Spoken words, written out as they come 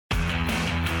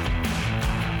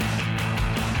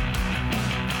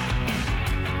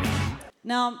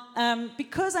Now,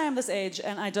 because I am this age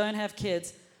and I don't have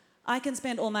kids, I can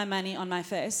spend all my money on my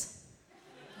face.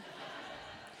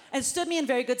 It stood me in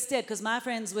very good stead because my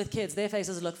friends with kids, their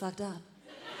faces look fucked up.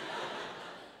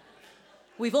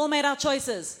 We've all made our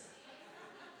choices.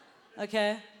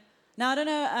 Okay? Now, I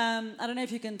don't know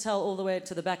if you can tell all the way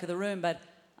to the back of the room, but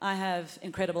I have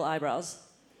incredible eyebrows.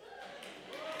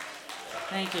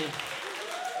 Thank you.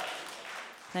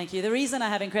 Thank you. The reason I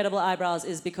have incredible eyebrows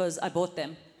is because I bought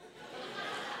them.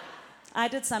 I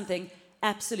did something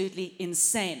absolutely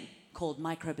insane called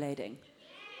microblading.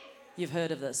 You've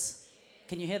heard of this.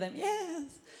 Can you hear them? Yes.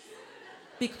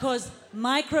 Because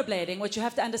microblading, what you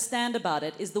have to understand about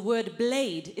it is the word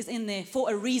blade is in there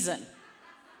for a reason.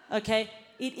 Okay?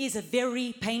 It is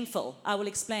very painful. I will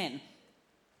explain.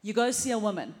 You go see a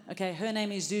woman, okay? Her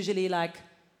name is usually like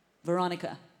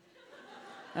Veronica.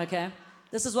 Okay?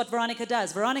 This is what Veronica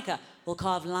does. Veronica will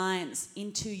carve lines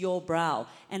into your brow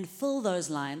and fill those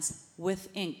lines with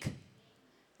ink.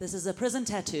 This is a prison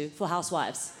tattoo for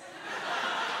housewives.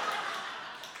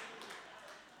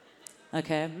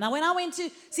 Okay? Now, when I went to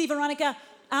see Veronica,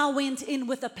 I went in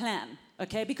with a plan,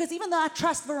 okay? Because even though I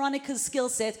trust Veronica's skill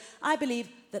set, I believe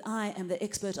that I am the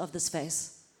expert of this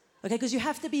face. Okay, because you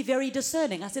have to be very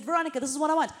discerning. I said, Veronica, this is what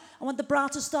I want. I want the brow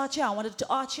to start here. I want it to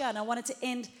arch here, and I want it to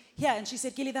end here. And she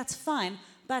said, Gilli, that's fine,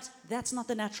 but that's not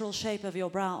the natural shape of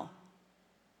your brow.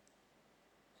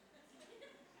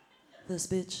 This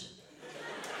bitch.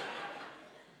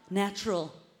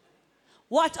 Natural.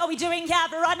 What are we doing here,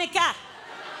 Veronica?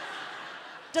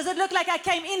 Does it look like I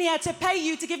came in here to pay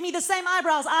you to give me the same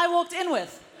eyebrows I walked in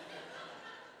with?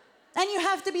 And you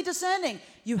have to be discerning.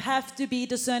 You have to be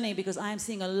discerning because I am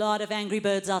seeing a lot of angry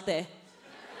birds out there.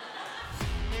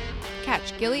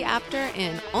 Catch Gilli Apter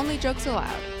in Only Jokes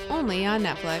Allowed, only on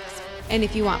Netflix. And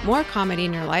if you want more comedy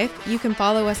in your life, you can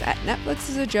follow us at Netflix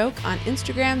is a Joke on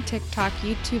Instagram, TikTok,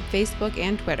 YouTube, Facebook,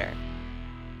 and Twitter.